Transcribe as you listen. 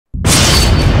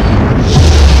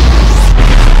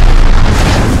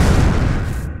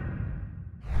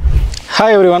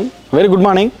Hi everyone, very good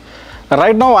morning.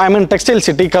 Right now I am in textile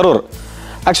city Karur.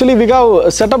 Actually we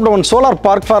have set up one solar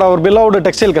park for our beloved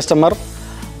textile customer.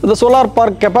 The solar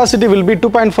park capacity will be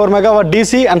 2.4 megawatt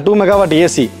DC and 2 megawatt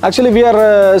AC. Actually we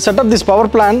are set up this power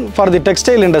plant for the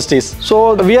textile industries.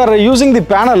 So we are using the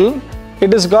panel,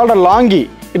 it is called a Longi.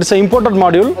 It is an imported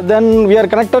module. Then we are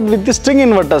connected with the string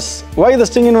inverters. Why the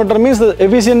string inverter means the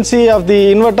efficiency of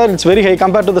the inverter it's very high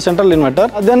compared to the central inverter.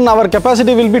 Then our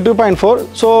capacity will be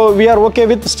 2.4. So we are okay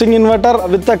with string inverter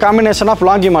with the combination of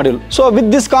Longi module. So with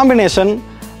this combination,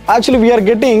 actually we are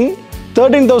getting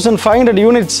 13,500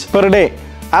 units per day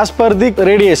as per the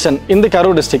radiation in the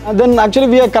Karur district. And then actually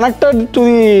we are connected to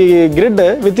the grid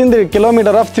within the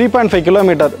kilometer of 3.5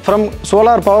 kilometer from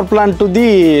solar power plant to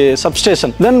the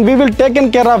substation. Then we will take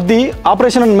care of the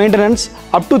operation and maintenance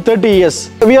up to 30 years.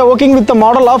 We are working with the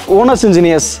model of owner's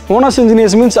engineers. Owner's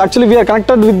engineers means actually we are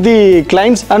connected with the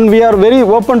clients and we are very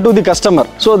open to the customer.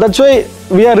 So that's why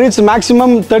we are reached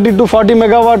maximum 30 to 40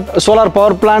 megawatt solar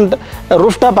power plant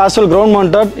rooftop as well ground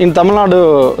mounted in Tamil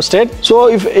Nadu state. So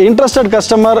if interested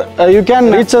customer, you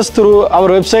can reach us through our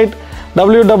website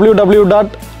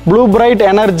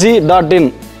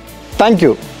www.bluebrightenergy.in. Thank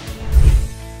you.